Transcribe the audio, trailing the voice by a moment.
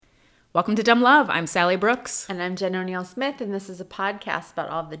Welcome to Dumb Love. I'm Sally Brooks. And I'm Jen O'Neill Smith, and this is a podcast about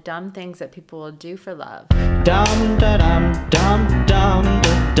all the dumb things that people will do for love. Dum da dum dum dum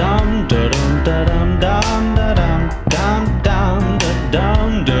dum da dum da dum dum da dum dum dum da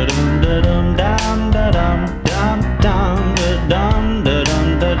dum da dum da dum dum da dum dum dum da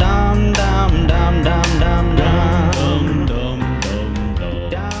dum da dum da dum dum dum dum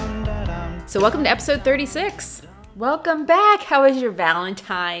dum dum. So welcome to episode 36. Welcome back. How was your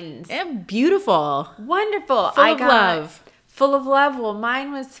Valentine's? Beautiful. Wonderful. Full of love. Full of love. Well,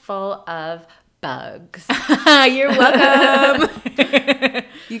 mine was full of bugs. You're welcome.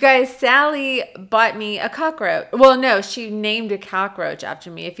 You guys, Sally bought me a cockroach. Well, no, she named a cockroach after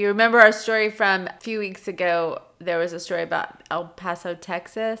me. If you remember our story from a few weeks ago, there was a story about El Paso,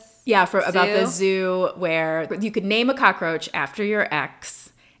 Texas. Yeah, about the zoo where you could name a cockroach after your ex,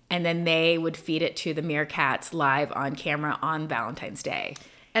 and then they would feed it to the meerkats live on camera on Valentine's Day.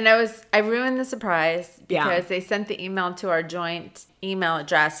 And I ruined the surprise because they sent the email to our joint email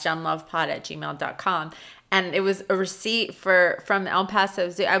address, dumblovepod@gmail.com. And it was a receipt from El Paso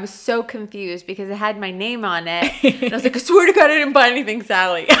Zoo. I was so confused because it had my name on it. And I was like, I swear to God, I didn't buy anything,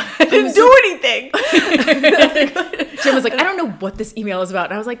 Sally. I didn't do anything. Jim was like, I don't know what this email is about.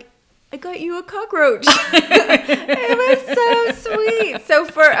 And I was like, I got you a cockroach. It was so sweet. So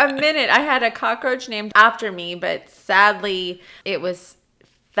for a minute, I had a cockroach named after me, but sadly, it was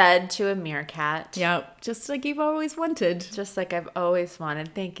fed to a meerkat. Yeah, just like you've always wanted. Just like I've always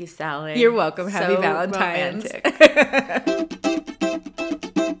wanted. Thank you, Sally. You're welcome. Happy So Valentine's.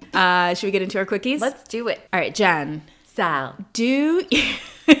 Should we get into our quickies? Let's do it. All right, Jen. Sal. Do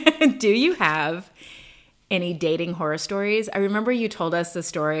you have any dating horror stories? I remember you told us the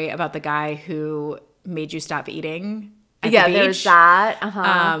story about the guy who made you stop eating at the beach. There's that.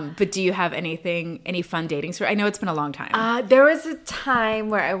 But do you have any fun dating story? I know it's been a long time. There was a time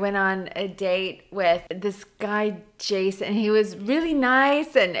where I went on a date with this guy, Jason. He was really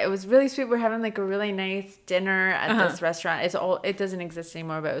nice, and it was really sweet. We're having like a really nice dinner at this restaurant. It doesn't exist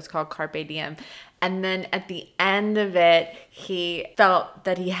anymore, but it was called Carpe Diem. And then at the end of it, he felt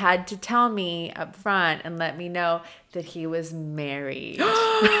that he had to tell me up front and let me know that he was married.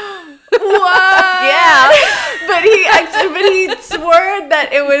 What? Yeah. But he swore that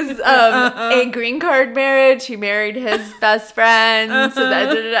it was a green card marriage. He married his best friend. So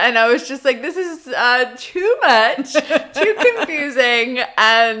and I was just like, this is too much, too confusing.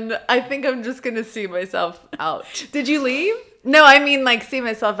 And I think I'm just going to see myself out. Did you leave? No, I mean, like, see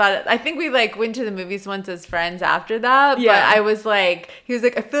myself out. I think we, like, went to the movies once as friends after that. Yeah. But I was like, he was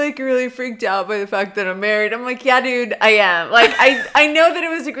like, I feel like you're really freaked out by the fact that I'm married. I'm like, yeah, dude, I am. Like, I know that it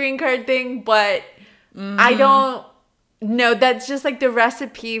was a green card thing, but I don't know. That's just, like, the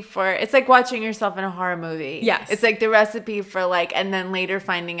recipe for, it's like watching yourself in a horror movie. Yes. It's like the recipe for, like, and then later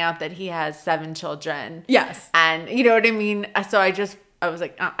finding out that he has 7 children. Yes. And, you know what I mean? So I was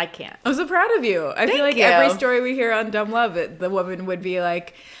like, I can't. I'm so proud of you. I feel like you. every story we hear on Dumb Love, the woman would be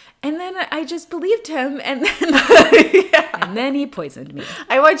like, and then I just believed him, and then and then he poisoned me.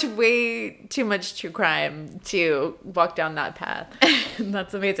 I watch way too much true crime to walk down that path.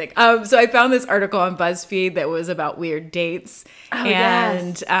 That's amazing. So I found this article on BuzzFeed that was about weird dates. Oh,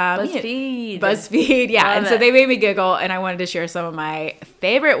 and yes. BuzzFeed. BuzzFeed, yeah. Love and so it. they made me giggle, and I wanted to share some of my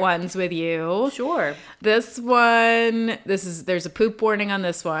favorite ones with you. Sure. This one, there's a poop warning on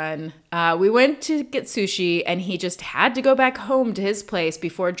this one. We went to get sushi, and he just had to go back home to his place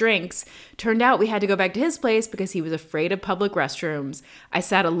before drinks. Turned out we had to go back to his place because he was afraid of public restrooms. I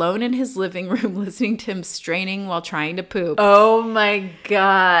sat alone in his living room listening to him straining while trying to poop. Oh my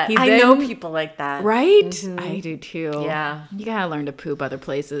God. I know people like that. Right? I do too. Yeah. You gotta learn to poop other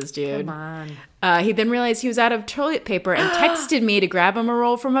places, dude. Come on. He then realized he was out of toilet paper and texted me to grab him a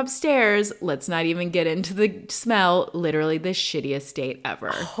roll from upstairs. Let's not even get into the smell. Literally the shittiest date ever.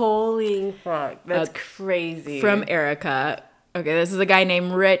 Holy fuck. That's crazy. From Erica. Okay, this is a guy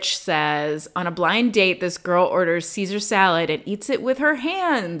named Rich says, on a blind date, this girl orders Caesar salad and eats it with her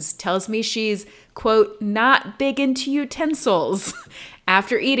hands. Tells me she's, quote, not big into utensils.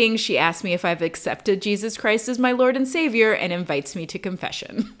 After eating, she asks me if I've accepted Jesus Christ as my Lord and Savior and invites me to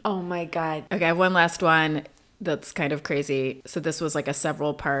confession. Oh my God. Okay, I have one last one that's kind of crazy. So this was like a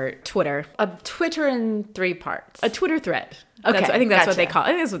several-part Twitter. A Twitter in 3 parts. A Twitter thread. Okay, I think that's what they gotcha. call it. I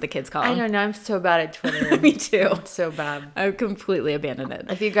think that's what the kids call I them. don't know. I'm so bad at Twitter. Me too. I'm so bad. I've completely abandoned it.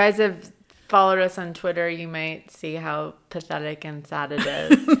 If you guys have followed us on Twitter, you might see how pathetic and sad it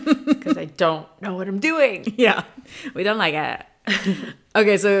is because I don't know what I'm doing. Yeah, we don't like it.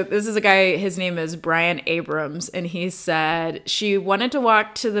 Okay, so this is a guy, his name is Brian Abrams, and he said she wanted to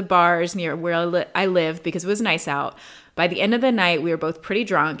walk to the bars near where I live because it was nice out, By the end of the night, we were both pretty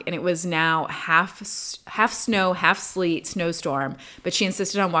drunk, and it was now half snow, half sleet, snowstorm, but she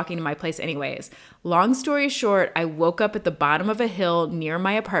insisted on walking to my place anyways. Long story short, I woke up at the bottom of a hill near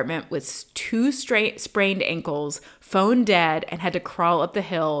my apartment with 2 sprained ankles, phone dead, and had to crawl up the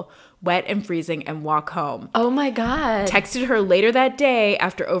hill, wet and freezing, and walk home. Oh my God. Texted her later that day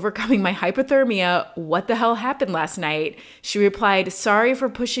after overcoming my hypothermia, what the hell happened last night? She replied, sorry for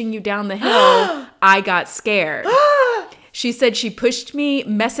pushing you down the hill. I got scared. She said she pushed me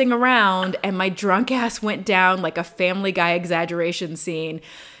messing around and my drunk ass went down like a Family Guy exaggeration scene.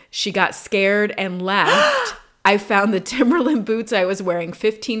 She got scared and left. I found the Timberland boots I was wearing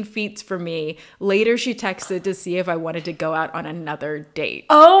 15 feet from me. Later, she texted to see if I wanted to go out on another date.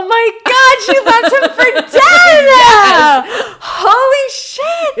 Oh my God, she left him for dead! Yes. Holy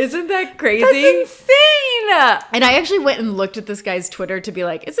shit! Isn't that crazy? That's insane! And I actually went and looked at this guy's Twitter to be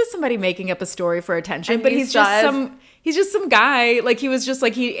like, is this somebody making up a story for attention? And but he's just some guy. Like, he was just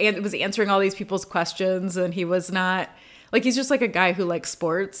like, he was answering all these people's questions, and he was not... Like, he's just like a guy who likes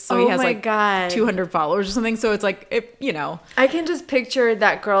sports. So he has like 200 followers or something. So it's like, I can just picture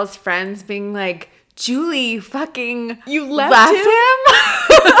that girl's friends being like, Julie, you left him?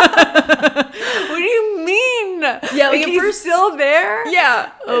 What do you mean? Yeah, like he's still there?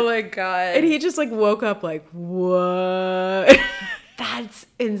 Yeah. Oh my God. And he just like woke up like, what? That's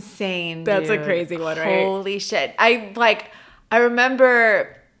insane. That's dude. a crazy one, right? Holy shit. I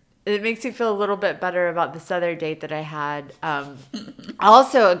remember... It makes me feel a little bit better about this other date that I had.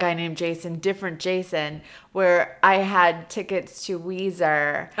 Also a guy named Jason, different Jason, where I had tickets to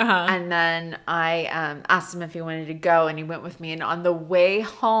Weezer. And then I asked him if he wanted to go, and he went with me. And on the way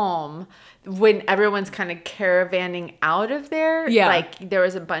home, when everyone's kind of caravanning out of there, like there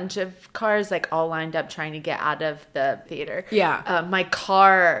was a bunch of cars like all lined up trying to get out of the theater. Yeah. My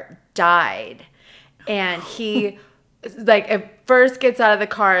car died. And he... like at first gets out of the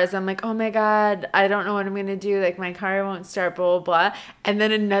car as I'm like, oh my God, I don't know what I'm gonna do, like my car won't start, blah blah blah. And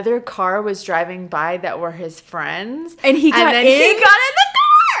then another car was driving by that were his friends, and he got in the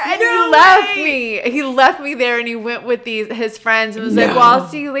car, and he left me there, and he went with his friends and was like, well, I'll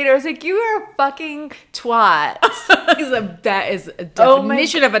see you later. I was like, you are a fucking twat. That is a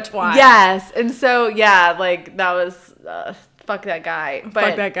definition of a twat. Yes. And so like that was fuck that guy. But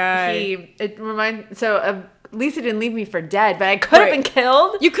fuck that guy. At least he didn't leave me for dead, but I could have been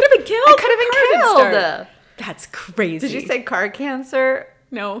killed. You could have been killed? I could have been killed. That's crazy. Did you say car cancer?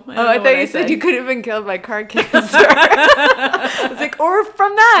 No. I thought you said you could have been killed by car cancer. I was like, or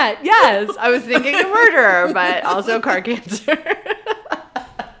from that. Yes. I was thinking a murderer, but also car cancer.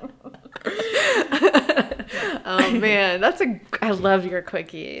 Oh, man. I love your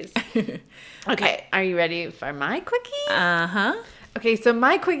quickies. Okay. Are you ready for my quickie? Uh-huh. Okay, so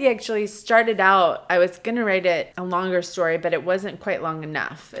my quickie actually started out, I was going to write it a longer story, but it wasn't quite long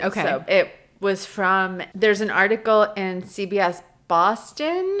enough. Okay. So it was there's an article in CBS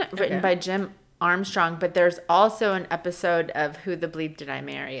Boston written by Jim Armstrong, but there's also an episode of Who the Bleep Did I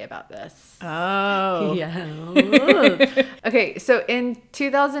Marry about this. Oh. Yeah. Okay, so in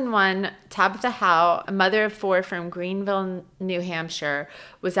 2001, Tabitha Howe, a mother of 4 from Greenville, New Hampshire,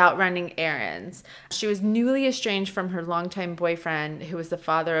 was out running errands. She was newly estranged from her longtime boyfriend, who was the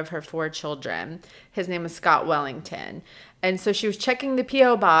father of her 4 children. His name was Scott Wellington. And so she was checking the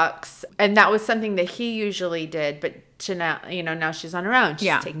P.O. box, and that was something that he usually did, but now she's on her own.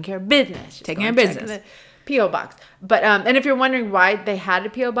 She's taking care of business. She's taking care of business. The P.O. box. But, and if you're wondering why they had a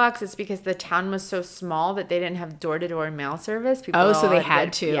P.O. box, it's because the town was so small that they didn't have door-to-door mail service. So they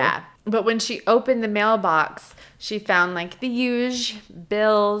had to. Yeah. But when she opened the mailbox, she found like the huge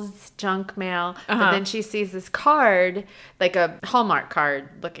bills, junk mail. But then she sees this card, like a Hallmark card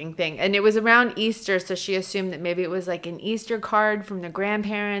looking thing. And it was around Easter, so she assumed that maybe it was like an Easter card from the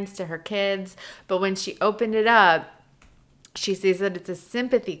grandparents to her kids. But when she opened it up, she sees that it's a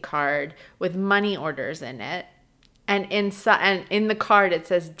sympathy card with money orders in it. And in the card, it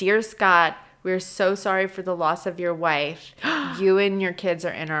says, "Dear Scott, we're so sorry for the loss of your wife. You and your kids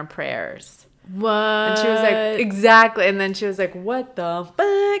are in our prayers." What? And she was like, exactly. And then she was like, what the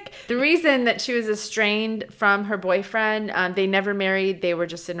fuck? The reason that she was estranged from her boyfriend, they never married. They were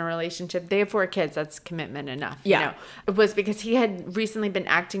just in a relationship. They have 4 kids. That's commitment enough. Yeah. It was because he had recently been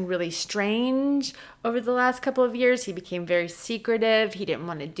acting really strange over the last couple of years. He became very secretive. He didn't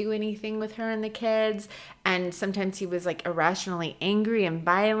want to do anything with her and the kids. And sometimes he was like irrationally angry and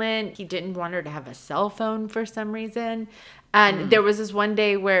violent. He didn't want her to have a cell phone for some reason. And there was this one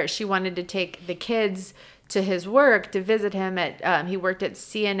day where she wanted to take the kids to his work to visit him at, he worked at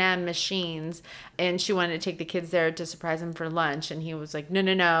C&M Machines, and she wanted to take the kids there to surprise him for lunch. And he was like,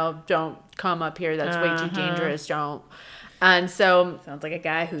 no, don't come up here. That's way too dangerous. Don't. And so Sounds like a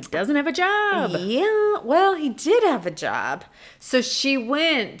guy who doesn't have a job. yeah, well, he did have a job. So she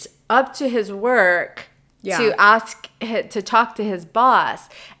went up to his work to to talk to his boss.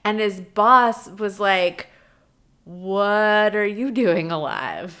 And his boss was like, what are you doing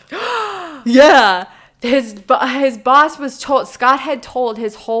alive? Yeah. His boss was told, Scott had told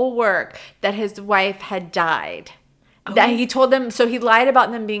his whole work that his wife had died. That he told them, so he lied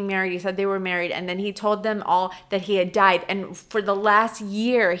about them being married. He said they were married, and then he told them all that he had died. And for the last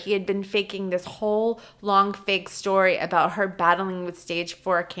year, he had been faking this whole long fake story about her battling with stage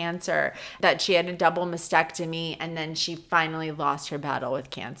 4 cancer, that she had a double mastectomy, and then she finally lost her battle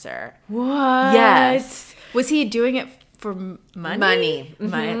with cancer. What? Yes. Was he doing it for money? Money.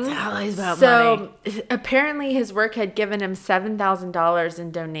 It's always about money. So apparently his work had given him $7,000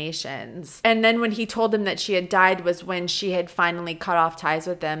 in donations. And then when he told them that she had died was when she had finally cut off ties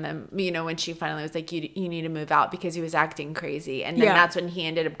with him. And, when she finally was like, you need to move out, because he was acting crazy. And then that's when he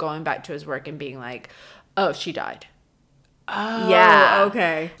ended up going back to his work and being like, oh, she died. Oh, yeah.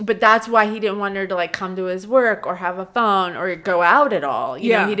 okay. But that's why he didn't want her to like come to his work or have a phone or go out at all.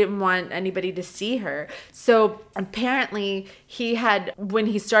 You know, he didn't want anybody to see her. So apparently when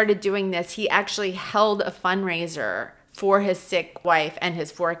he started doing this, he actually held a fundraiser for his sick wife and his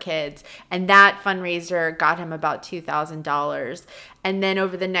 4 kids. And that fundraiser got him about $2,000. And then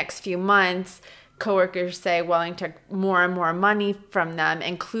over the next few months, coworkers say Welling took more and more money from them,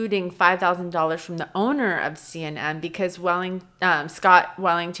 including $5,000 from the owner of C&M, because Scott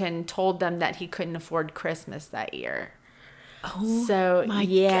Wellington told them that he couldn't afford Christmas that year. Oh, so my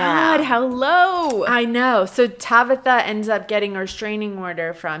God, how low. I know. So Tabitha ends up getting a restraining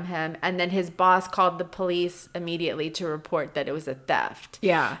order from him, and then his boss called the police immediately to report that it was a theft.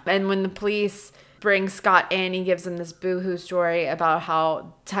 Yeah. And when the police bring Scott in, he gives him this boohoo story about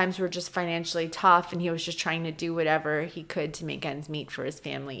how times were just financially tough and he was just trying to do whatever he could to make ends meet for his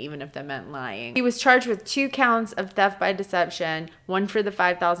family, even if that meant lying. He was charged with 2 counts of theft by deception, one for the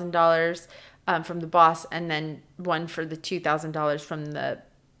 $5,000 from the boss, and then one for the $2,000 from the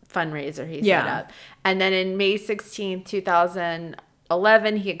fundraiser he set up. And then in May 16th,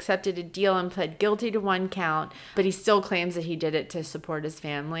 2011, he accepted a deal and pled guilty to 1 count, but he still claims that he did it to support his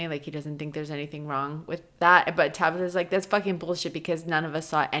family. Like, he doesn't think there's anything wrong with that. But Tabitha's like, that's fucking bullshit, because none of us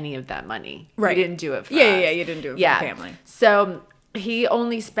saw any of that money. Right. You didn't do it for us. Yeah, you didn't do it for the family. So he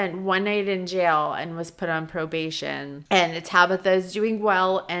only spent 1 night in jail and was put on probation. And Tabitha is doing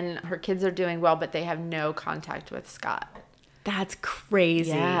well, and her kids are doing well, but they have no contact with Scott. That's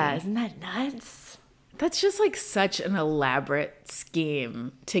crazy. Yeah, isn't that nuts? That's just like such an elaborate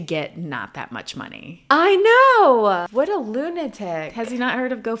scheme to get not that much money. I know. What a lunatic. Has he not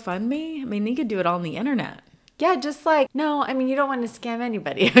heard of GoFundMe? I mean, he could do it all on the internet. Yeah, just like, no, I mean, you don't want to scam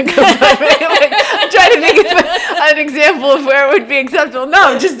anybody. I'm trying to make an example of where it would be acceptable.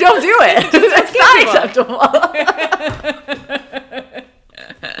 No, just don't do it. It's not acceptable.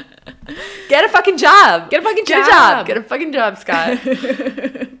 Get a fucking job. Get a fucking job. Get a fucking job, Scott.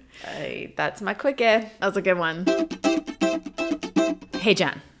 That's my quickie. That was a good one. Hey,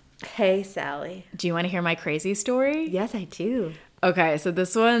 Jen. Hey, Sally. Do you want to hear my crazy story? Yes, I do. Okay, so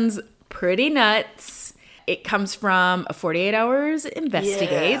this one's pretty nuts. It comes from 48 Hours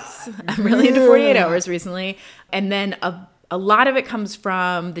Investigates. Yeah. I'm really into 48 Hours recently. And then a lot of it comes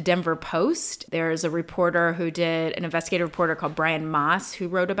from the Denver Post. There's a reporter an investigative reporter called Brian Moss, who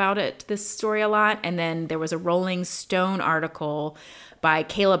wrote about this story a lot. And then there was a Rolling Stone article by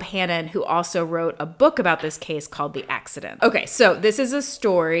Caleb Hannon, who also wrote a book about this case called The Accident. Okay, so this is a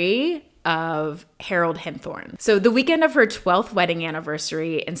story of Harold Hinthorn. So the weekend of her 12th wedding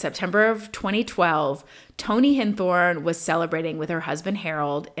anniversary in September of 2012, Toni Hinthorn was celebrating with her husband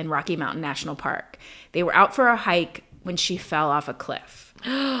Harold in Rocky Mountain National Park. They were out for a hike when she fell off a cliff.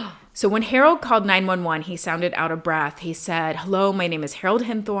 So when Harold called 911, he sounded out of breath. He said, "Hello, my name is Harold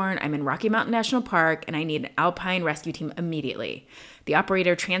Hinthorn. I'm in Rocky Mountain National Park, and I need an alpine rescue team immediately." The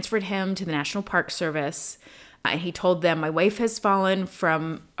operator transferred him to the National Park Service, and he told them, "My wife has fallen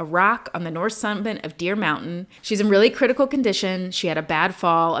from a rock on the north summit of Deer Mountain. She's in really critical condition. She had a bad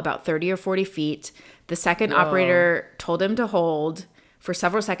fall, about 30 or 40 feet. The second operator told him to hold. For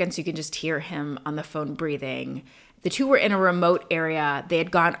several seconds, you can just hear him on the phone breathing. The two were in a remote area. They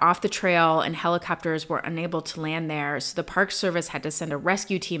had gone off the trail and helicopters were unable to land there. So the Park Service had to send a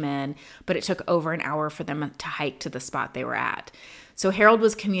rescue team in, but it took over an hour for them to hike to the spot they were at. So Harold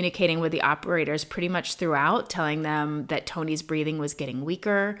was communicating with the operators pretty much throughout, telling them that Toni's breathing was getting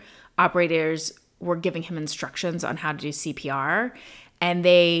weaker. Operators were giving him instructions on how to do CPR. And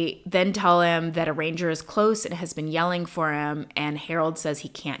they then tell him that a ranger is close and has been yelling for him. And Harold says he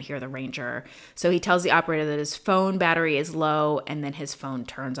can't hear the ranger. So he tells the operator that his phone battery is low, and then his phone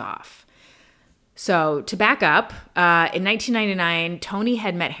turns off. So to back up, in 1999, Tony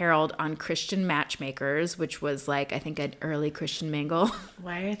had met Harold on Christian Matchmakers, which was like, I think, an early Christian mingle.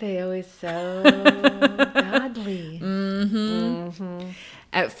 Why are they always so godly?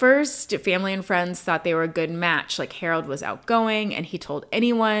 At first, family and friends thought they were a good match. Like, Harold was outgoing, and he told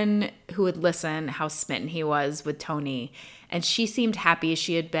anyone who would listen how smitten he was with Tony. And she seemed happy.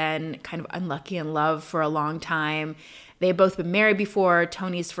 She had been kind of unlucky in love for a long time. They had both been married before.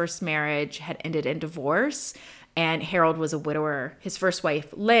 Tony's first marriage had ended in divorce, and Harold was a widower. His first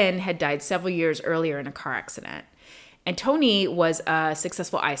wife, Lynn, had died several years earlier in a car accident. And Tony was a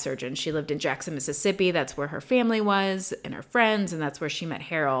successful eye surgeon. She lived in Jackson, Mississippi. That's where her family was and her friends, and that's where she met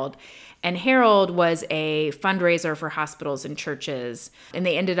Harold. And Harold was a fundraiser for hospitals and churches. And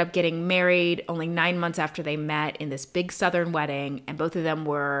they ended up getting married only 9 months after they met in this big Southern wedding. And both of them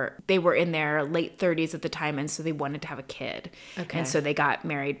were in their late 30s at the time, and so they wanted to have a kid. Okay. And so they got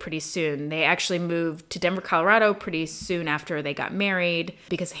married pretty soon. They actually moved to Denver, Colorado pretty soon after they got married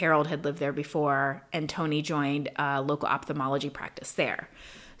because Harold had lived there before, and Tony joined a local ophthalmology practice there.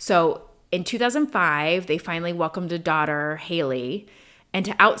 So in 2005, they finally welcomed a daughter, Haley. And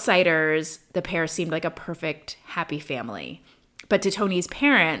to outsiders, the pair seemed like a perfect, happy family. But to Tony's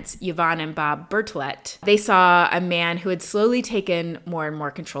parents, Yvonne and Bob Bertolet, they saw a man who had slowly taken more and more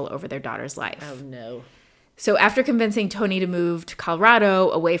control over their daughter's life. Oh, no. So after convincing Tony to move to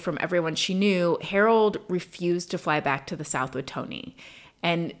Colorado, away from everyone she knew, Harold refused to fly back to the South with Tony.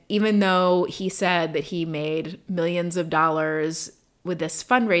 And even though he said that he made millions of dollars with this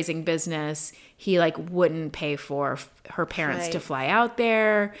fundraising business, he wouldn't pay for her parents to fly out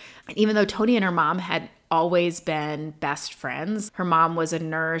there. And even though Tony and her mom had always been best friends, her mom was a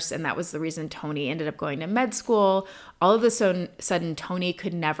nurse, and that was the reason Tony ended up going to med school. All of a sudden, Tony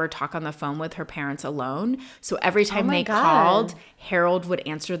could never talk on the phone with her parents alone. So every time they called, Harold would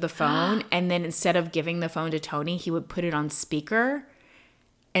answer the phone, and then instead of giving the phone to Tony, he would put it on speaker.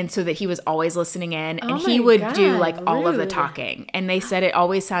 And so that he was always listening in, and he would do all of the talking. And they said it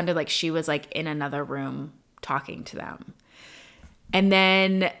always sounded like she was in another room talking to them. And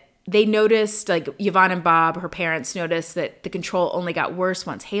then they noticed, Yvonne and Bob, her parents, noticed that the control only got worse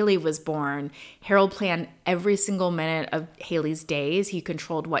once Haley was born. Harold planned every single minute of Haley's days. He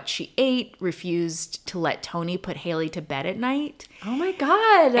controlled what she ate, refused to let Tony put Haley to bed at night. Oh my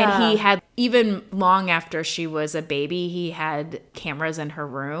God. And he had, even long after she was a baby, he had cameras in her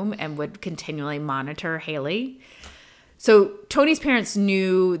room and would continually monitor Haley. So Tony's parents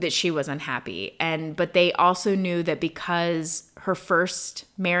knew that she was unhappy, but they also knew that because her first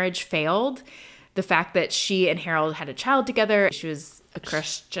marriage failed, the fact that she and Harold had a child together, she was a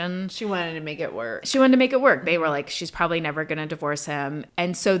Christian. She wanted to make it work. They were like, she's probably never going to divorce him.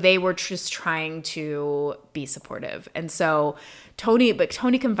 And so they were just trying to be supportive. And so Tony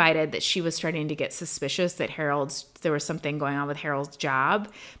confided that she was starting to get suspicious that there was something going on with Harold's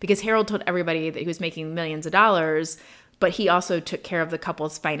job, because Harold told everybody that he was making millions of dollars, but he also took care of the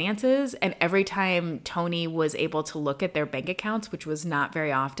couple's finances. And every time Tony was able to look at their bank accounts, which was not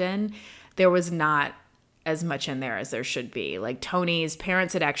very often, there was not as much in there as there should be. Tony's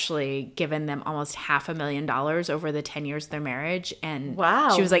parents had actually given them almost $500,000 over the 10 years of their marriage. And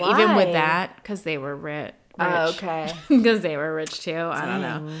she was even with that, because they were rich. Oh, okay. Because they were rich too. I don't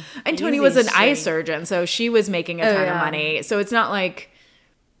know. And Tony was an eye surgeon, so she was making a ton of money. So it's not like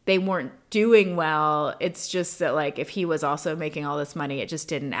they weren't doing well. It's just that if he was also making all this money, it just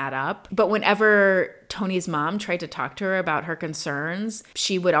didn't add up. But whenever Tony's mom tried to talk to her about her concerns,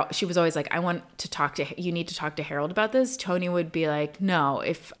 she was always like, you need to talk to Harold about this. Tony would be like, no,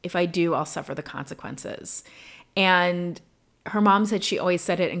 if I do, I'll suffer the consequences. And her mom said she always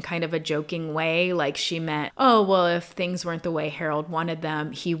said it in kind of a joking way. She meant, oh, well, if things weren't the way Harold wanted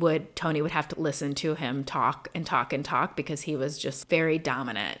them, Tony would have to listen to him talk and talk and talk, because he was just very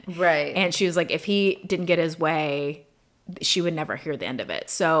dominant. Right. And she was like, if he didn't get his way, she would never hear the end of it.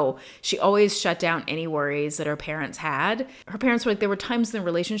 So she always shut down any worries that her parents had. Her parents were there were times in the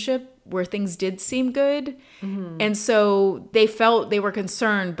relationship where things did seem good. Mm-hmm. And so they were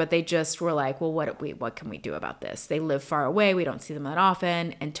concerned, but they just were like, well, what can we do about this? They live far away. We don't see them that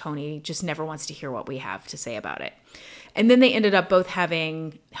often. And Tony just never wants to hear what we have to say about it. And then they ended up both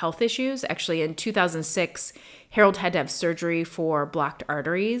having health issues. Actually, in 2006, Harold had to have surgery for blocked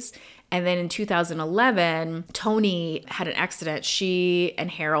arteries. And then in 2011, Tony had an accident. She and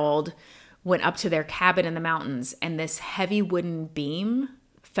Harold went up to their cabin in the mountains, and this heavy wooden beam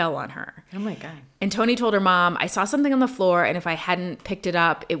fell on her. Oh my God. And Toni told her mom, I saw something on the floor, and if I hadn't picked it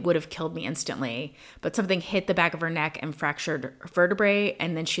up, it would have killed me instantly. But something hit the back of her neck and fractured her vertebrae,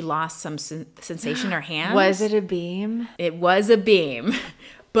 and then she lost some sensation in her hand. Was it a beam? It was a beam.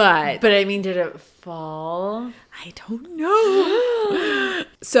 But I mean, did it fall? I don't know.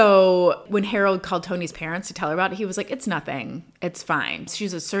 So when Harold called Toni's parents to tell her about it, he was like, it's nothing. It's fine.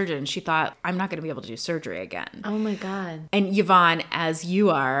 She's a surgeon. She thought, I'm not going to be able to do surgery again. Oh my God. And Yvonne, as you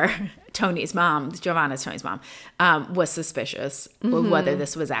are, Toni's mom, Giovanna's Toni's mom, was suspicious of whether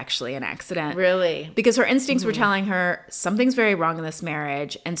this was actually an accident. Really? Because her instincts were telling her something's very wrong in this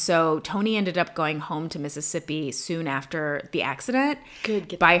marriage. And so Toni ended up going home to Mississippi soon after the accident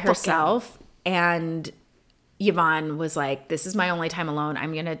by herself. And Yvonne was like, this is my only time alone.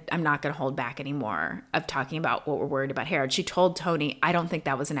 I'm not gonna hold back anymore of talking about what we're worried about Harold. She told Toni, I don't think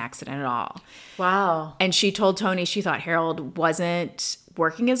that was an accident at all. Wow. And she told Toni she thought Harold wasn't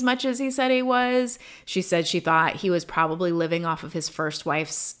working as much as he said he was. She said she thought he was probably living off of his first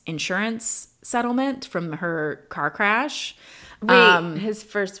wife's insurance settlement from her car crash. Wait, his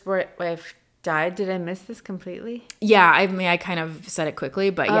first wife died? Did I miss this completely? Yeah, I mean, I kind of said it quickly,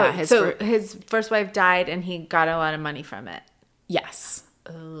 but yeah. His first wife died and he got a lot of money from it. Yes.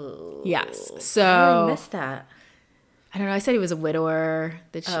 Oh. Yes. So I missed that. I don't know. I said he was a widower.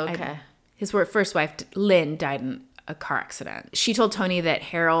 His first wife, Lynn, died in a car accident. She told Toni that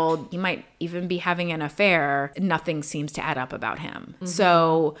Harold, he might even be having an affair. Nothing seems to add up about him.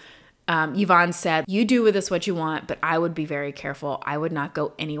 So Yvonne said, you do with this what you want, but I would be very careful. I would not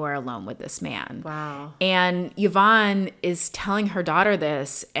go anywhere alone with this man. Wow. And Yvonne is telling her daughter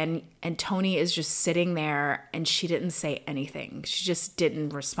this, and Toni is just sitting there, and she didn't say anything. She just didn't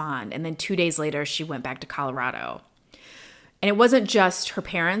respond. And then 2 days later, she went back to Colorado. And it wasn't just her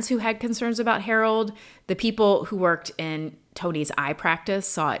parents who had concerns about Harold. The people who worked in Toni's eye practice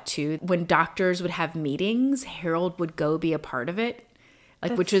saw it too. When doctors would have meetings, Harold would go be a part of it.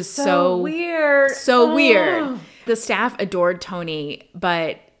 Which is so weird. So weird. The staff adored Toni,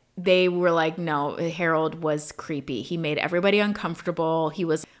 but they were like, no, Harold was creepy. He made everybody uncomfortable. He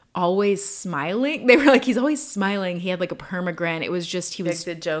was always smiling. They were like, he's always smiling. He had like a permagrin. It was just, he was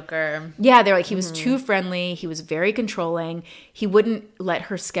like the Joker. Yeah, they're like, he was too friendly. He was very controlling. He wouldn't let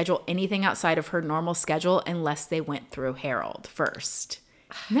her schedule anything outside of her normal schedule unless they went through Harold first.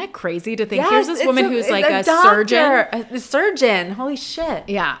 Isn't that crazy to think? Here's this woman who's like a surgeon. A surgeon. Holy shit.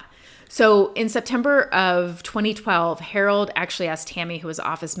 Yeah. So in September of 2012, Harold actually asked Tammy, who was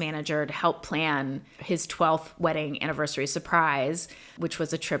office manager, to help plan his 12th wedding anniversary surprise, which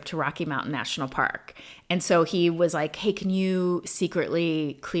was a trip to Rocky Mountain National Park. And so he was like, hey, can you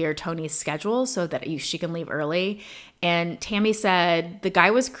secretly clear Toni's schedule so that she can leave early? And Tammy said the guy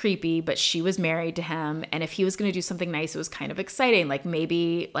was creepy, but she was married to him. And if he was going to do something nice, it was kind of exciting.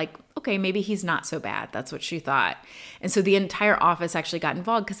 Maybe he's not so bad. That's what she thought. And so the entire office actually got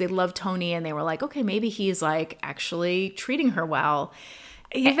involved because they loved Toni, and they were like, okay, maybe he's actually treating her well.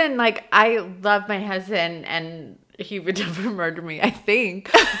 Even I love my husband and he would never murder me, I think.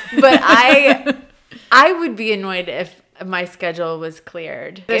 But I would be annoyed if my schedule was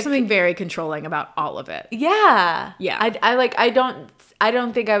cleared. There's something very controlling about all of it. Yeah. Yeah. I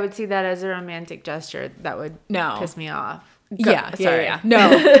don't think I would see that as a romantic gesture. That would piss me off. Sorry. Yeah.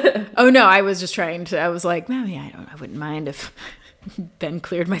 No. Oh no, I was just trying to, I was like, well, yeah, I wouldn't mind if Ben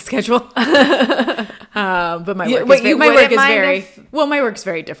cleared my schedule. But my work's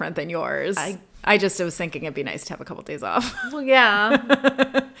very different than yours. I was thinking it'd be nice to have a couple days off. Well,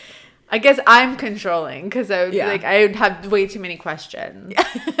 yeah. I guess I'm controlling because I would be I would have way too many questions.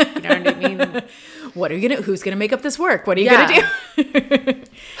 You know what I mean? Who's gonna make up this work? What are you gonna do?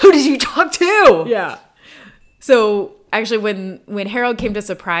 Who did you talk to? Yeah. So actually, when Harold came to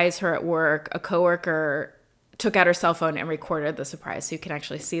surprise her at work, a coworker took out her cell phone and recorded the surprise. So you can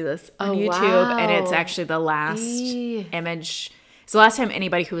actually see this on YouTube. Wow. And it's actually the last image. It's the last time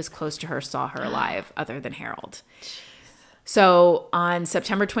anybody who was close to her saw her alive other than Harold. So on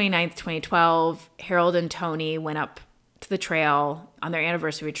September 29th, 2012, Harold and Toni went up to the trail on their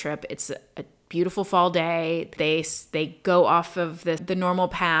anniversary trip. It's a beautiful fall day. They go off of the normal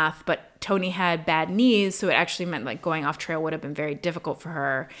path, but Toni had bad knees, so it actually meant going off trail would have been very difficult for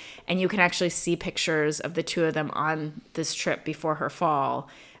her. And you can actually see pictures of the two of them on this trip before her fall.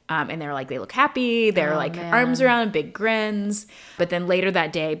 And they're they look happy. They're arms around, big grins. But then later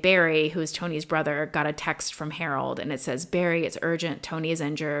that day, Barry, who's Toni's brother, got a text from Harold. And it says, Barry, it's urgent. Toni is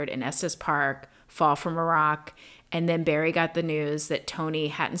injured in Estes Park, fall from a rock. And then Barry got the news that Toni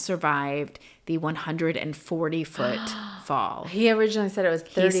hadn't survived the 140-foot fall. He originally said it was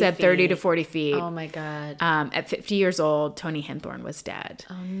 30 He said feet. 30 to 40 feet. Oh, my God. At 50 years old, Tony Hinthorn was dead.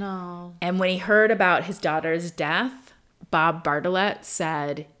 Oh, no. And when he heard about his daughter's death, Bob Bartlett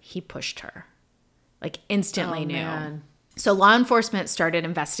said he pushed her. Like, instantly knew. Man. So law enforcement started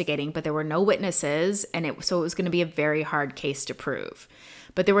investigating, but there were no witnesses, and so it was going to be a very hard case to prove.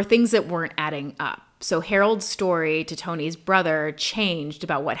 But there were things that weren't adding up. So Harold's story to Tony's brother changed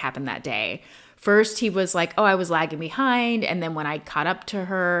about what happened that day. First, he was like, oh, I was lagging behind. And then when I caught up to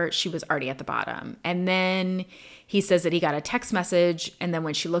her, she was already at the bottom. And then he says that he got a text message. And then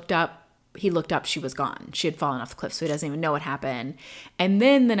when he looked up, she was gone. She had fallen off the cliff. So he doesn't even know what happened. And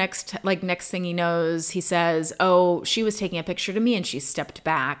then the next thing he knows, he says, oh, she was taking a picture to me and she stepped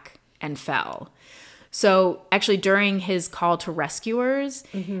back and fell. So actually during his call to rescuers,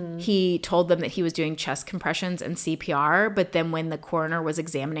 he told them that he was doing chest compressions and CPR. But then when the coroner was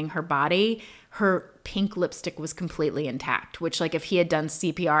examining her body, her pink lipstick was completely intact, which like if he had done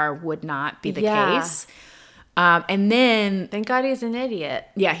CPR would not be the case. And then Thank God he's an idiot.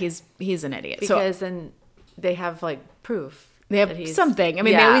 yeah, he's an idiot. Because then they have like proof. They have that he's- something. I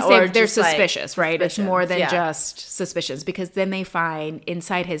mean, Yeah, they always or say they're just, like, suspicious, right? It's more than suspicions, yeah. just suspicions, because then they find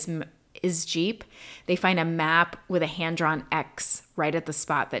inside his Jeep, they find a map with a hand-drawn X right at the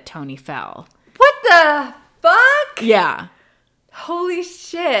spot that Tony fell. What the fuck? Yeah. Holy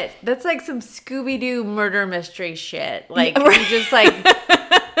shit. That's like some Scooby-Doo murder mystery shit. Like, Yeah, right. you just like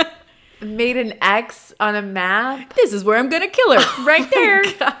made an X on a map. This is where I'm going to kill her, right there.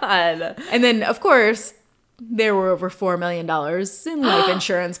 God. And then, of course, there were over $4 million in life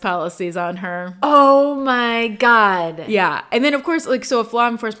insurance policies on her. Oh my God. Yeah. And then, of course, like, so if law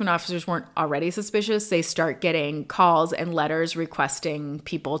enforcement officers weren't already suspicious, they start getting calls and letters requesting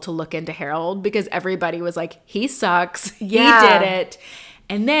people to look into Harold because everybody was like, he sucks. Yeah. He did it.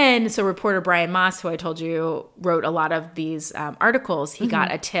 And then, so reporter Brian Moss, who I told you wrote a lot of these articles, he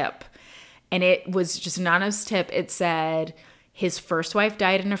got a tip. And it was just an anonymous tip. It said his first wife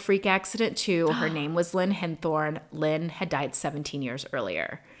died in a freak accident too. Her name was Lynn Hinthorn. Lynn had died 17 years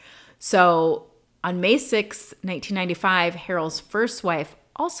earlier. So on May 6, 1995, Harold's first wife,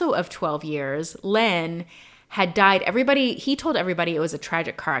 also of 12 years, Lynn, had died. He told everybody it was a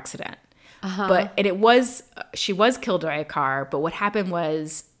tragic car accident. She was killed by a car, but what happened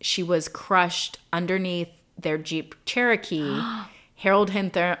was she was crushed underneath their Jeep Cherokee. Harold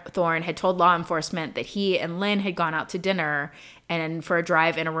Hinthorn had told law enforcement that he and Lynn had gone out to dinner and for a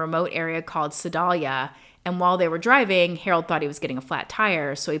drive in a remote area called Sedalia. And while they were driving, Harold thought he was getting a flat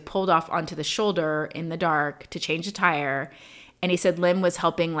tire, so he pulled off onto the shoulder in the dark to change the tire. And he said Lynn was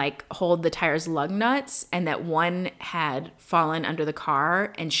helping like hold the tire's lug nuts, and that one had fallen under the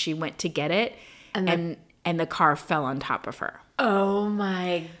car, and she went to get it, and the car fell on top of her. Oh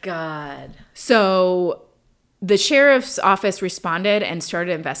my God. So the sheriff's office responded and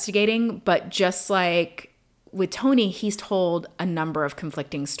started investigating, but just like with Tony, he's told a number of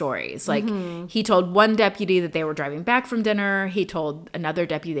conflicting stories. Like he told one deputy that they were driving back from dinner. He told another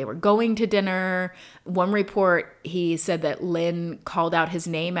deputy they were going to dinner. One report, he said that Lynn called out his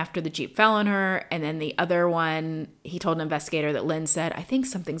name after the Jeep fell on her. And then the other one, he told an investigator that Lynn said, I think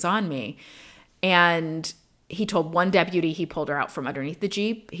something's on me. And he told one deputy he pulled her out from underneath the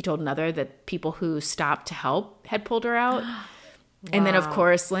Jeep. He told another that people who stopped to help had pulled her out. And then, of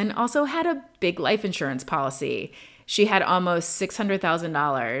course, Lynn also had a big life insurance policy. She had almost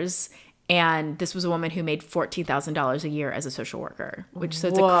 $600,000. And this was a woman who made $14,000 a year as a social worker, so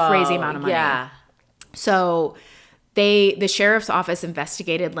it's a crazy amount of money. Yeah. So the sheriff's office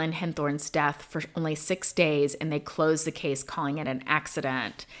investigated Lynn Hinthorn's death for only 6 days, and they closed the case, calling it an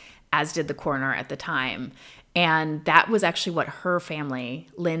accident, as did the coroner at the time. And that was actually what her family,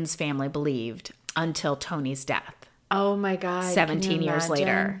 Lynn's family, believed until Tony's death. Oh my God. 17 years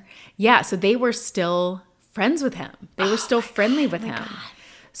later. Yeah, so they were still friends with him. They were still friendly with him.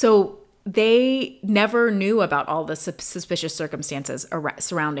 So they never knew about all the suspicious circumstances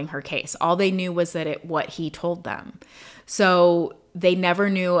surrounding her case. All they knew was that what he told them. So they never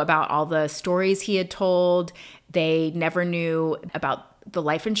knew about all the stories he had told. They never knew about the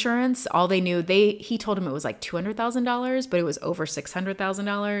life insurance. All they knew, he told him it was like $200,000, but it was over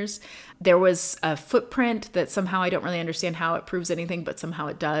 $600,000. There was a footprint that somehow, I don't really understand how it proves anything, but somehow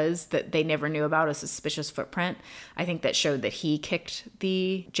it does, that they never knew about, a suspicious footprint. I think that showed that he kicked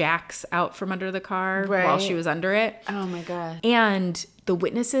the jacks out from under the car while she was under it. Oh my God. And the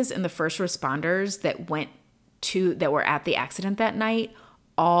witnesses and the first responders that were at the accident that night,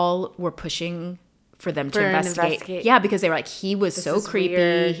 all were pushing for them to investigate. Yeah, because they were like, he was so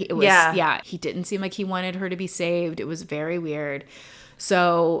creepy. He didn't seem like he wanted her to be saved. It was very weird.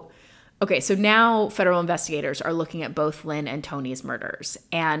 So Okay, so now federal investigators are looking at both Lynn and Tony's murders.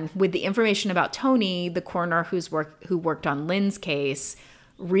 And with the information about Tony, the coroner who worked on Lynn's case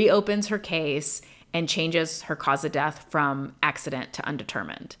reopens her case and changes her cause of death from accident to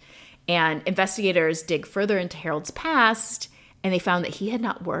undetermined. And investigators dig further into Harold's past, and they found that he had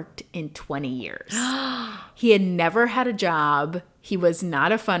not worked in 20 years. He had never had a job. He was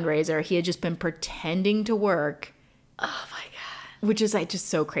not a fundraiser. He had just been pretending to work. Oh my God. Which is like just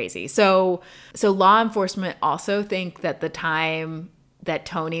so crazy. So law enforcement also think that the time that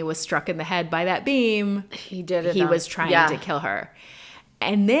Tony was struck in the head by that beam, He did it. he was trying to kill her.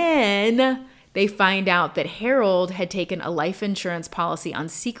 And then they find out that Harold had taken a life insurance policy on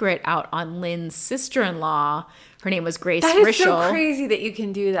secret out on Lynn's sister-in-law. Her name was Grace That is Rischel. so crazy that you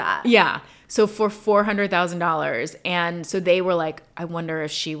can do that. Yeah. So for $400,000. And so they were like, I wonder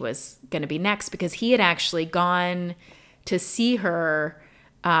if she was going to be next, because he had actually gone to see her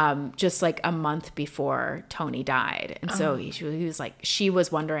just like a month before Tony died. And so he was like, she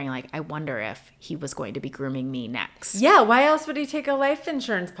was wondering, like, I wonder if he was going to be grooming me next. Yeah, why else would he take a life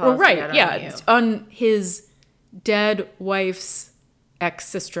insurance policy? Well, right. out on Yeah. you? It's on his dead wife's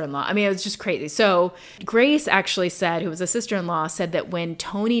ex-sister-in-law. I mean, it was just crazy. So Grace actually said, who was a sister-in-law, said that when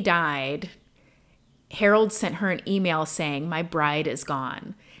Tony died, Harold sent her an email saying, "My bride is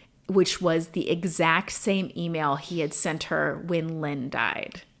gone," which was the exact same email he had sent her when Lynn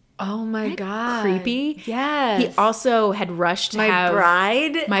died. Oh my God. Creepy. Yes. He also had rushed to My have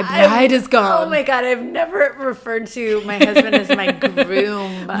bride? My bride is gone. Oh my God. I've never referred to my husband as my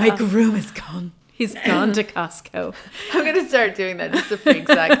groom. My groom is gone. He's gone to Costco. I'm going to start doing that just to freak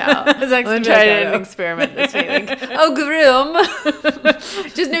Zach out. I'm Zach's going gonna to try be like, an "Oh." experiment this week. Like, oh, groom.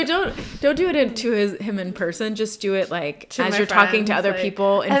 Just no, don't do it to him in person. Just do it like To as my you're talking to friends, other like,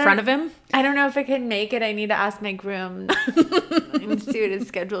 people in I don't- front of him. I don't know if I can make it. I need to ask my groom and see what his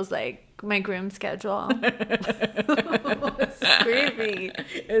schedule's like. My groom schedule. It's creepy.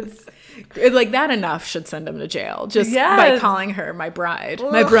 It's like that enough should send him to jail just by Yes. calling her my bride.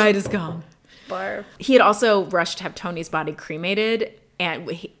 My bride is gone. Barf. He had also rushed to have Tony's body cremated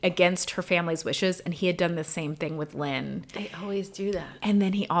and against her family's wishes, and he had done the same thing with Lynn. They always do that. And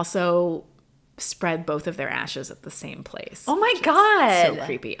then he also spread both of their ashes at the same place. Oh my God. So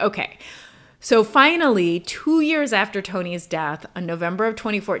creepy. Okay. So finally, 2 years after Tony's death, on November of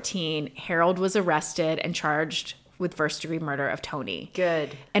 2014, Harold was arrested and charged with first-degree murder of Tony.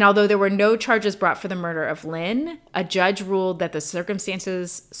 Good. And although there were no charges brought for the murder of Lynn, a judge ruled that the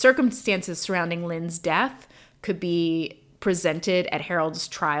circumstances surrounding Lynn's death could be presented at Harold's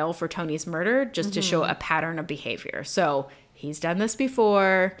trial for Tony's murder just to show a pattern of behavior. So he's done this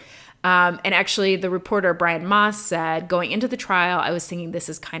before. And actually, the reporter Brian Moss said, going into the trial, I was thinking this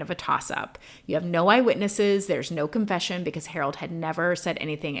is kind of a toss-up. You have no eyewitnesses. There's no confession because Harold had never said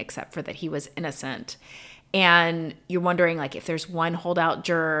anything except for that he was innocent. And you're wondering, like, if there's one holdout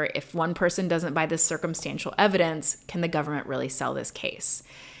juror, if one person doesn't buy this circumstantial evidence, can the government really sell this case?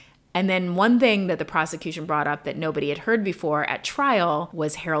 And then one thing that the prosecution brought up that nobody had heard before at trial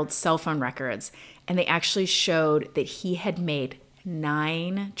was Harold's cell phone records. And they actually showed that he had made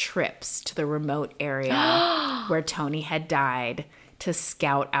 9 trips to the remote area where Tony had died to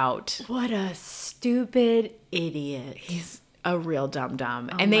scout out. What a stupid idiot. He's a real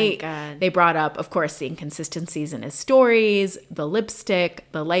dum-dum. And my God. they brought up, of course, the inconsistencies in his stories, the lipstick,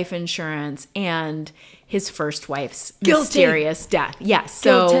 the life insurance, and his first wife's Guilty. mysterious death. Yes.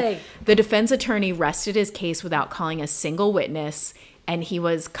 So Guilty. the defense attorney rested his case without calling a single witness, and he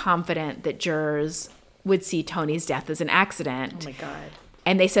was confident that jurors would see Tony's death as an accident. Oh my God.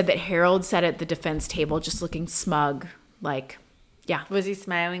 And they said that Harold sat at the defense table just looking smug, like, yeah, Was he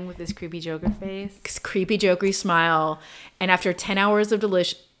smiling with his creepy Joker face? creepy, jokery smile. And after 10 hours of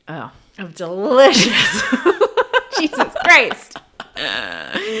delicious Jesus Christ.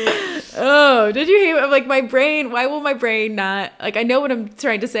 Oh, did you hate like my brain? Why will my brain not, like, I know what I'm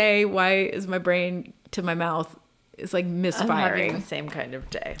trying to say. Why is my brain to my mouth is like I'm having misfiring? the same kind of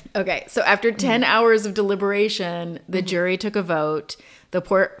day. Okay, so after 10 hours of deliberation, the jury took a vote. The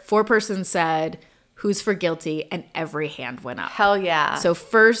four-person said, who's for guilty? And every hand went up. Hell yeah. So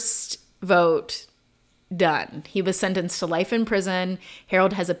first vote, done. He was sentenced to life in prison.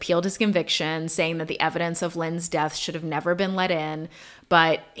 Harold has appealed his conviction, saying that the evidence of Lynn's death should have never been let in.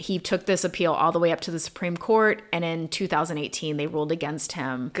 But he took this appeal all the way up to the Supreme Court, and in 2018, they ruled against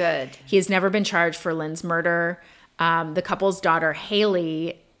him. Good. He has never been charged for Lynn's murder. The couple's daughter,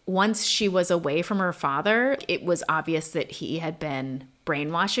 Haley, once she was away from her father, it was obvious that he had been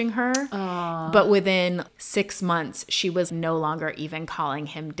brainwashing her. But within 6 months, she was no longer even calling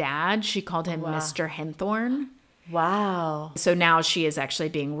him dad. She called him Mr. Henthorne. Wow. So now she is actually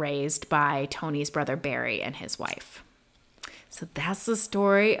being raised by Tony's brother Barry and his wife. So that's the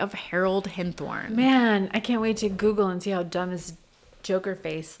story of Harold Hinthorn. Man, I can't wait to Google and see how dumb his Joker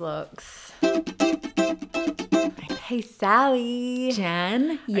face looks. Hey, Sally.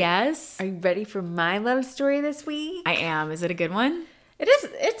 Jen, yes? Are you ready for my love story this week? I am. Is it a good one? It is.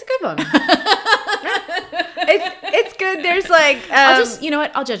 It's a good one. it's good. There's like you know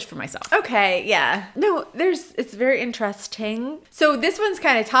what? I'll judge for myself. Okay, yeah. No, it's very interesting. So this one's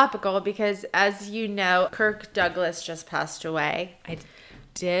kind of topical because, as you know, Kirk Douglas just passed away. I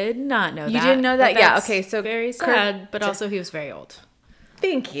did not know that. You didn't know that? But Yeah, that's okay, so very Kirk sad, but also he was very old.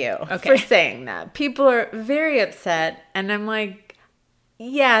 Thank you Okay. for saying that. People are very upset, and I'm like,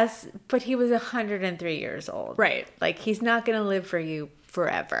 yes, but he was 103 years old. Right. Like, he's not going to live for you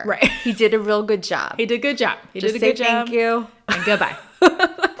forever. Right. He did a real good job. He did a good job. He Just did a say good job. thank you. And goodbye.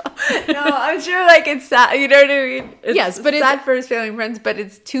 No, I'm sure like it's sad. You know what I mean? It's Yes, but it's- sad for his family and friends, but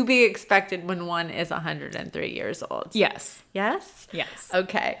it's to be expected when one is 103 years old. Yes. Yes? Yes.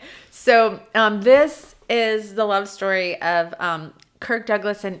 Okay. So this is the love story of Kirk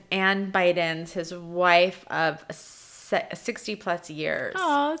Douglas and Ann Bidens, his wife of 60 plus years.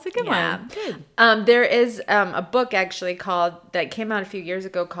 Oh, it's a good Yeah. one. Good. There is a book actually that came out a few years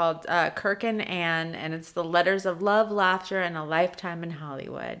ago called Kirk and Ann, and it's the letters of love, laughter, and a lifetime in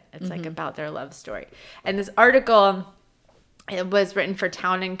Hollywood. It's like about their love story. And this article, it was written for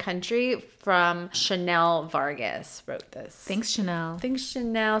Town and Country from Chanel Vargas wrote this. Thanks, Chanel. Thanks,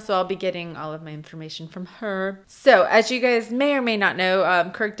 Chanel. So I'll be getting all of my information from her. So as you guys may or may not know,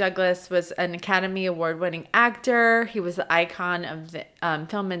 Kirk Douglas was an Academy Award-winning actor. He was the icon of the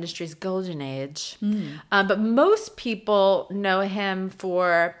film industry's golden age. But most people know him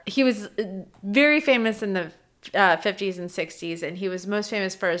he was very famous in the 50s and 60s, and he was most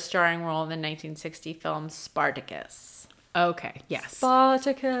famous for his starring role in the 1960 film Spartacus. Okay. Yes.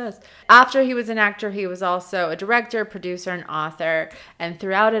 Spartacus. After he was an actor, he was also a director, producer, and author. And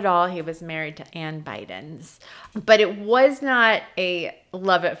throughout it all, he was married to Ann Bidens. But it was not a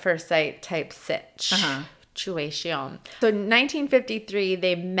love at first sight type situation. So in 1953,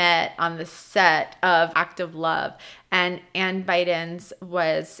 they met on the set of Act of Love. And Ann Bidens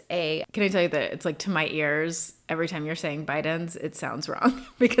was Can I tell you that it's like to my ears, every time you're saying Bidens, it sounds wrong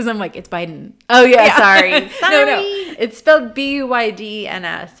because I'm like, it's Biden. Oh, yeah, sorry. No. It's spelled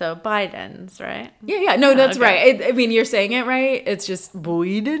Bydens, so Bidens, right? Yeah. No, that's okay. right. I mean, you're saying it right. It's just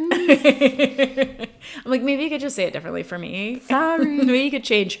Biden. I'm like, maybe you could just say it differently for me. Sorry. Maybe you could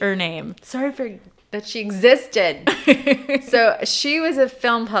change her name. Sorry for that she existed. So she was a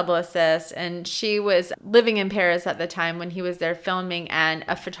film publicist, and she was living in Paris at the time when he was there filming, and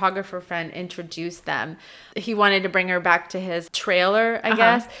a photographer friend introduced them. He wanted to bring her back to his trailer, I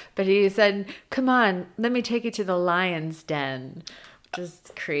guess, but he said, come on, let me take you to the lion's den.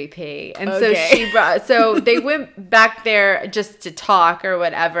 Just creepy. And so they went back there just to talk or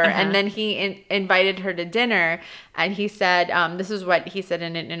whatever. And then he invited her to dinner. And he said, this is what he said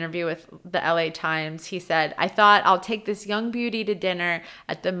in an interview with the LA Times. He said, I thought I'll take this young beauty to dinner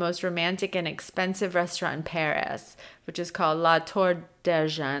at the most romantic and expensive restaurant in Paris, which is called La Tour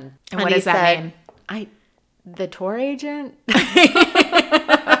d'Argent. And what does that mean? The tour agent?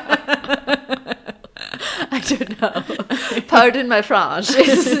 I don't know. Pardon my French.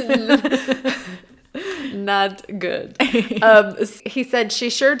 It's not good. He said,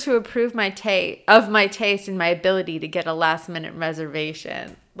 she's sure to approve of my taste and my ability to get a last minute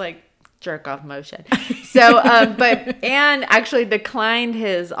reservation. Like, jerk off motion. So, but Anne actually declined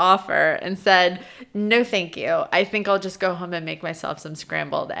his offer and said, no, thank you. I think I'll just go home and make myself some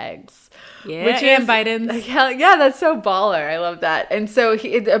scrambled eggs. Yeah, Which Ann is, Bidens. Yeah, that's so baller. I love that. And so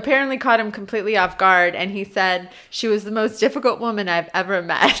it apparently caught him completely off guard. And he said, she was the most difficult woman I've ever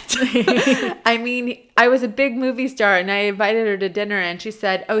met. I mean, I was a big movie star and I invited her to dinner and she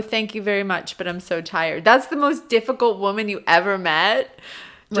said, oh, thank you very much, but I'm so tired. That's the most difficult woman you ever met?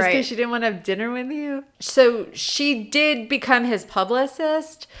 Just because she didn't want to have dinner with you? So she did become his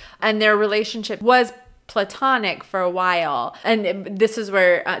publicist, and their relationship was platonic for a while. And this is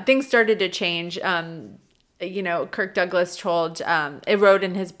where things started to change. Kirk Douglas it wrote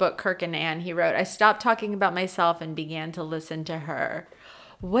in his book, Kirk and Ann, he wrote, I stopped talking about myself and began to listen to her.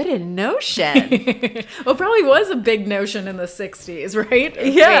 What a notion. Well, probably was a big notion in the 60s, right?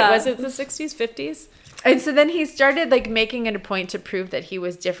 Yeah. Wait, was it the 60s, 50s? And so then he started like making it a point to prove that he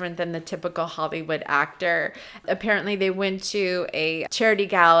was different than the typical Hollywood actor. Apparently they went to a charity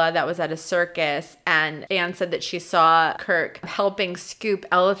gala that was at a circus, and Anne said that she saw Kirk helping scoop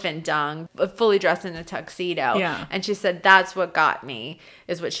elephant dung, fully dressed in a tuxedo. Yeah. And she said, that's what got me,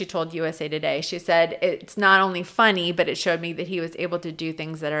 is what she told USA Today. She said, it's not only funny, but it showed me that he was able to do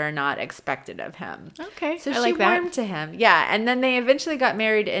things that are not expected of him. Okay, So I she like that. warmed to him. Yeah. And then they eventually got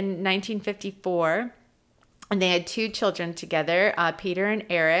married in 1954. And they had 2 children together, Peter and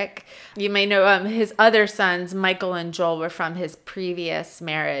Eric. You may know his other sons, Michael and Joel, were from his previous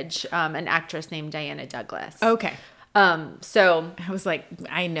marriage, an actress named Diana Douglas. Okay. So I was like,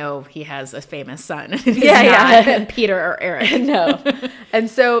 I know he has a famous son. Yeah. Peter or Eric. no. And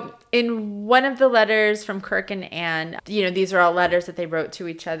so in one of the letters from Kirk and Anne, these are all letters that they wrote to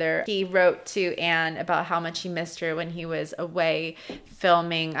each other. He wrote to Anne about how much he missed her when he was away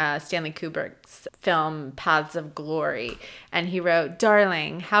filming Stanley Kubrick's film Paths of Glory. And he wrote,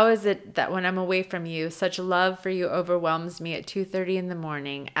 "Darling, how is it that when I'm away from you, such love for you overwhelms me at 2:30 in the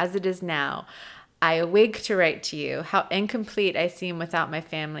morning, as it is now? I awake to write to you. How incomplete I seem without my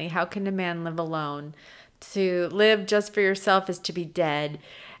family. How can a man live alone? To live just for yourself is to be dead.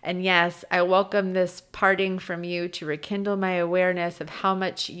 And yes, I welcome this parting from you to rekindle my awareness of how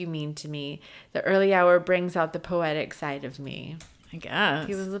much you mean to me. The early hour brings out the poetic side of me." I guess.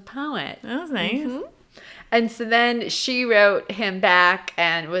 He was a poet. That was nice. And so then she wrote him back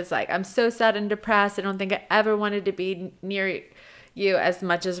and was like, "I'm so sad and depressed. I don't think I ever wanted to be near you as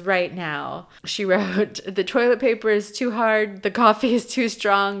much as right now." She wrote, "The toilet paper is too hard. The coffee is too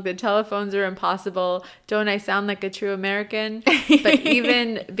strong. The telephones are impossible. Don't I sound like a true American? But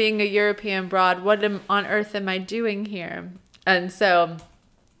even being a European broad, what on earth am I doing here?" And so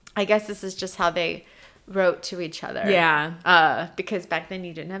I guess this is just how they wrote to each other. Yeah. Because back then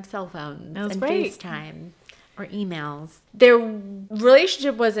you didn't have cell phones That was and right. FaceTime or emails. Their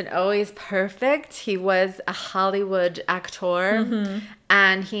relationship wasn't always perfect. He was a Hollywood actor,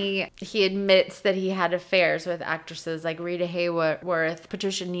 and he admits that he had affairs with actresses like Rita Hayworth,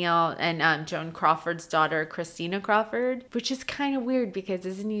 Patricia Neal, and Joan Crawford's daughter, Christina Crawford, which is kind of weird because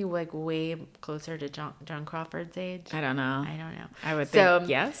isn't he like way closer to Joan Crawford's age? I don't know. I don't know. I would So- think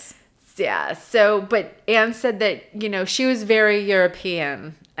yes. Yeah. So, but Anne said that, she was very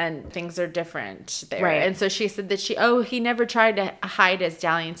European and things are different there. Right. And so she said that he never tried to hide his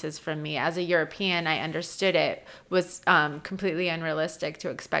dalliances from me. As a European, I understood it was completely unrealistic to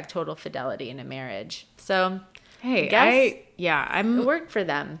expect total fidelity in a marriage. So, Hey, guess I'm it worked for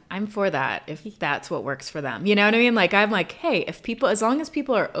them. I'm for that if that's what works for them. You know what I mean? Like I'm like, hey, as long as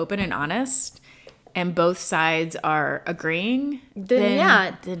people are open and honest and both sides are agreeing,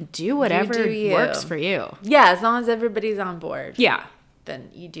 then do whatever you. works for you. Yeah, as long as everybody's on board. Yeah. Then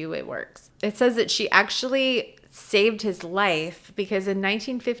you do it works. It says that she actually saved his life because in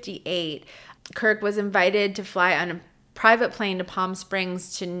 1958, Kirk was invited to fly on a private plane to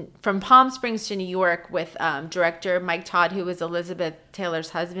from Palm Springs to New York with director Mike Todd, who was Elizabeth Taylor's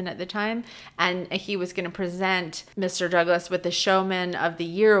husband at the time, and he was going to present Mr. Douglas with the Showman of the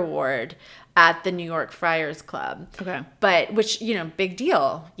Year award at the New York Friars Club. Okay. But, which, big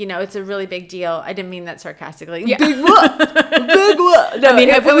deal. It's a really big deal. I didn't mean that sarcastically. Yeah. Big what? Big what? No, I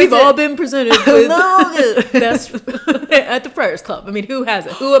mean, we've all been presented with No. best at the Friars Club. I mean, who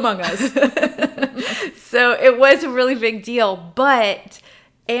hasn't? Who among us? So it was a really big deal, but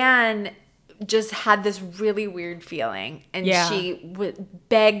Anne just had this really weird feeling, and Yeah. she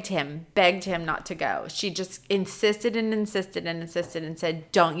begged him not to go. She just insisted and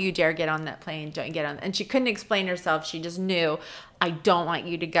said, "Don't you dare get on that plane. Don't you get on." And she couldn't explain herself. She just knew, "I don't want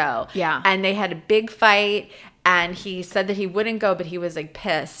you to go." Yeah. And they had a big fight, and he said that he wouldn't go, but he was like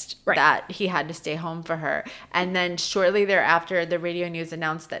pissed that he had to stay home for her. And then shortly thereafter, the radio news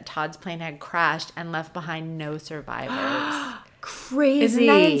announced that Todd's plane had crashed and left behind no survivors. Crazy. Isn't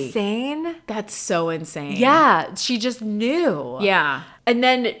that insane? That's so insane. Yeah, she just knew. Yeah. And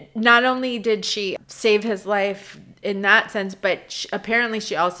then not only did she save his life in that sense, but apparently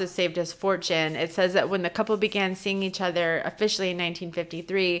she also saved his fortune. It says that when the couple began seeing each other officially in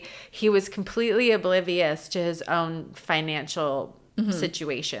 1953, he was completely oblivious to his own financial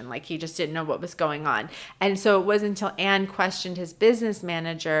situation. Like he just didn't know what was going on. And so it wasn't until Anne questioned his business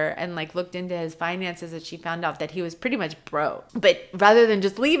manager and like looked into his finances that she found out that he was pretty much broke. But rather than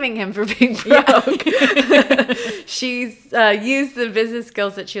just leaving him for being broke, she's used the business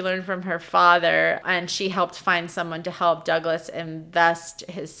skills that she learned from her father, and she helped find someone to help Douglas invest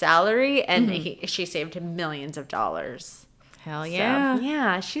his salary, and she saved him millions of dollars. Hell yeah. So,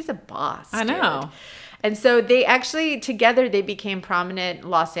 yeah, she's a boss. I dude. know. And so they actually, together, they became prominent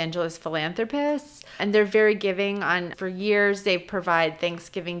Los Angeles philanthropists. And they're very giving for years, they provide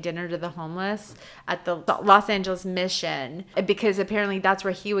Thanksgiving dinner to the homeless at the Los Angeles Mission. Because apparently that's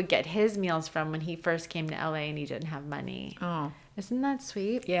where he would get his meals from when he first came to LA and he didn't have money. Oh. Isn't that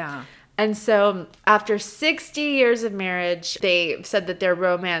sweet? Yeah. And so after 60 years of marriage, they said that their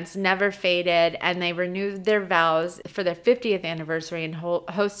romance never faded, and they renewed their vows for their 50th anniversary and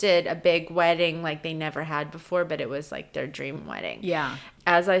hosted a big wedding like they never had before, but it was like their dream wedding. Yeah.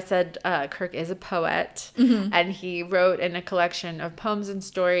 As I said, Kirk is a poet, and he wrote in a collection of poems and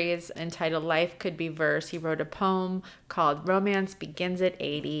stories entitled Life Could Be Verse. He wrote a poem called Romance Begins at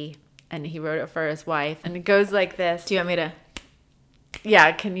 80, and he wrote it for his wife. And it goes like this. Do you want me to?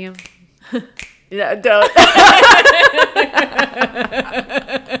 Yeah, can you? No, don't.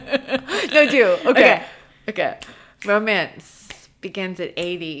 No, do. Okay. Romance begins at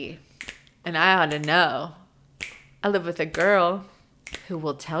 80, and I ought to know. I live with a girl who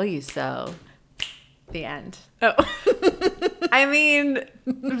will tell you so. The end. Oh. I mean,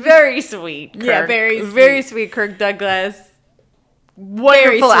 very sweet. Kirk. Yeah, very sweet. Very sweet, Kirk Douglas.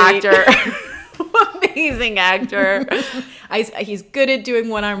 Wonderful sweet. actor. Amazing actor. He's good at doing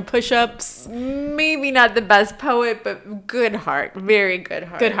one-arm push-ups. Maybe not the best poet, but good heart. Very good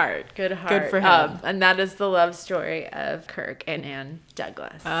heart. Good heart. Good heart. Good for him. And that is the love story of Kirk and Ann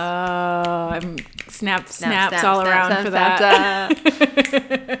Douglas. Oh, I'm snaps all around for that.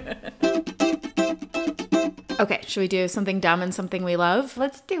 Okay, should we do something dumb and something we love?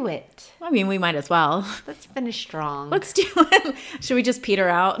 Let's do it. I mean, we might as well. Let's finish strong. Let's do it. Should we just peter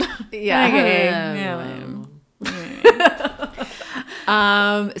out? Yeah. Okay.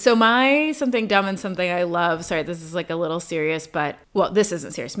 So my something dumb and something I love. Sorry, this is like a little serious, but well, this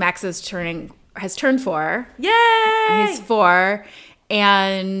isn't serious. Max has turned 4. Yay! He's 4,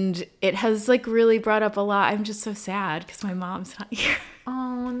 and it has like really brought up a lot. I'm just so sad because my mom's not here.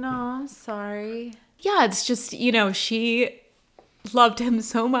 Oh no, I'm sorry. Yeah, it's just, she loved him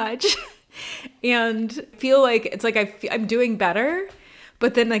so much and feel like it's like I'm doing better.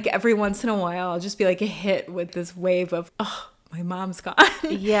 But then like every once in a while, I'll just be like hit with this wave of, oh, my mom's gone.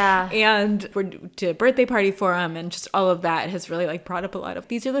 Yeah. And we did a birthday party for him, and just all of that has really like brought up a lot of,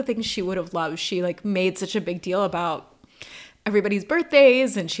 these are the things she would have loved. She like made such a big deal about everybody's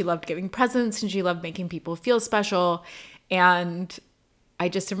birthdays, and she loved giving presents, and she loved making people feel special. And I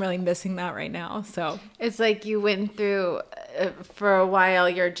just am really missing that right now. So it's like you went through, for a while,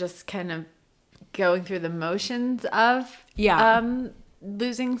 you're just kind of going through the motions of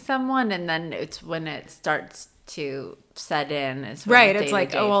losing someone. And then it's when it starts to set in. Is when right. the It's like,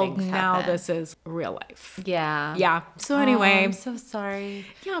 day-to-day oh, well, things now happen. this is real life. Yeah. Yeah. So anyway. I'm so sorry.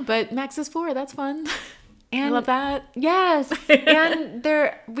 Yeah, but Max is 4. That's fun. And I love that. Yes. And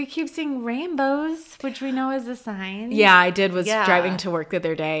we keep seeing rainbows, which we know is a sign. Yeah, I did. Was Yeah. driving to work the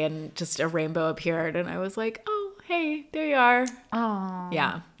other day, and just a rainbow appeared, and I was like, oh, hey, there you are. Oh.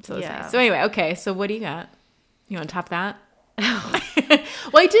 Yeah. So it's Yeah. nice. So anyway, okay. So what do you got? You want to top that?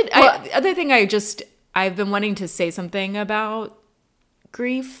 Well, I did. The other thing I've been wanting to say something about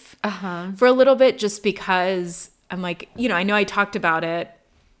grief for a little bit, just because I'm like, I know I talked about it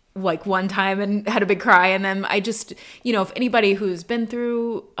like one time and had a big cry, and then I just, if anybody who's been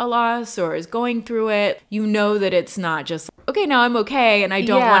through a loss or is going through it, that it's not just, okay, now I'm okay, and I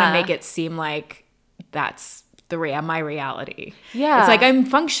don't want to make it seem like that's my reality. Yeah. It's like I'm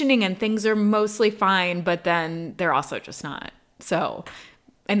functioning and things are mostly fine, but then they're also just not. So,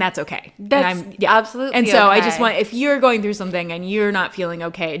 and that's okay. That's absolutely And so I okay. just want, if you're going through something and you're not feeling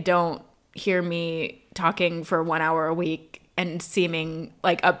okay, don't hear me talking for 1 hour a week and seeming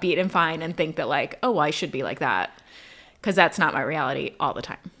like upbeat and fine and think that like, oh, well, I should be like that. Because that's not my reality all the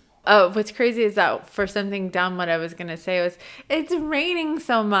time. Oh, what's crazy is that for something dumb, what I was going to say was, it's raining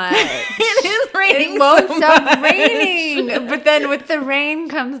so much. It is raining. It won't so stop much. raining. But then with the rain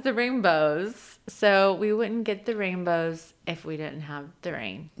comes the rainbows. So we wouldn't get the rainbows if we didn't have the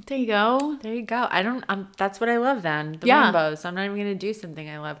rain. There you go. There you go. That's what I love then. The Yeah. rainbows. I'm not even going to do something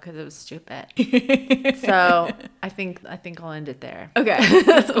I love because it was stupid. So I think I'll end it there. Okay,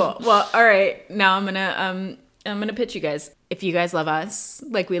 that's cool. Well, all right. Now I'm gonna pitch you guys. If you guys love us,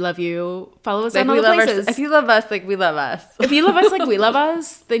 like we love you, follow us on all the places. If you love us like we love us. If you love us like we love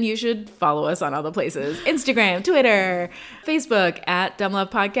us, then you should follow us on all the places. Instagram, Twitter, Facebook at Dumb Love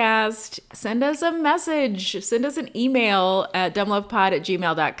Podcast. Send us a message. Send us an email at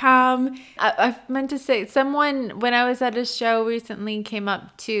dumblovepod@gmail.com. I meant to say, someone, when I was at a show recently, came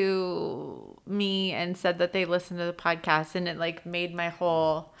up to me and said that they listened to the podcast, and it like made my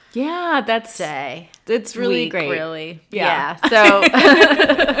whole Yeah, that's day. it's really week, great. Really. Yeah. So,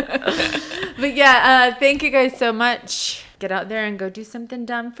 but yeah, thank you guys so much. Get out there and go do something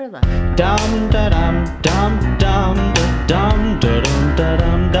dumb for love. Dum da dum dum dum da dum da dum da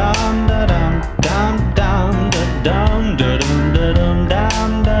dum dum da dum.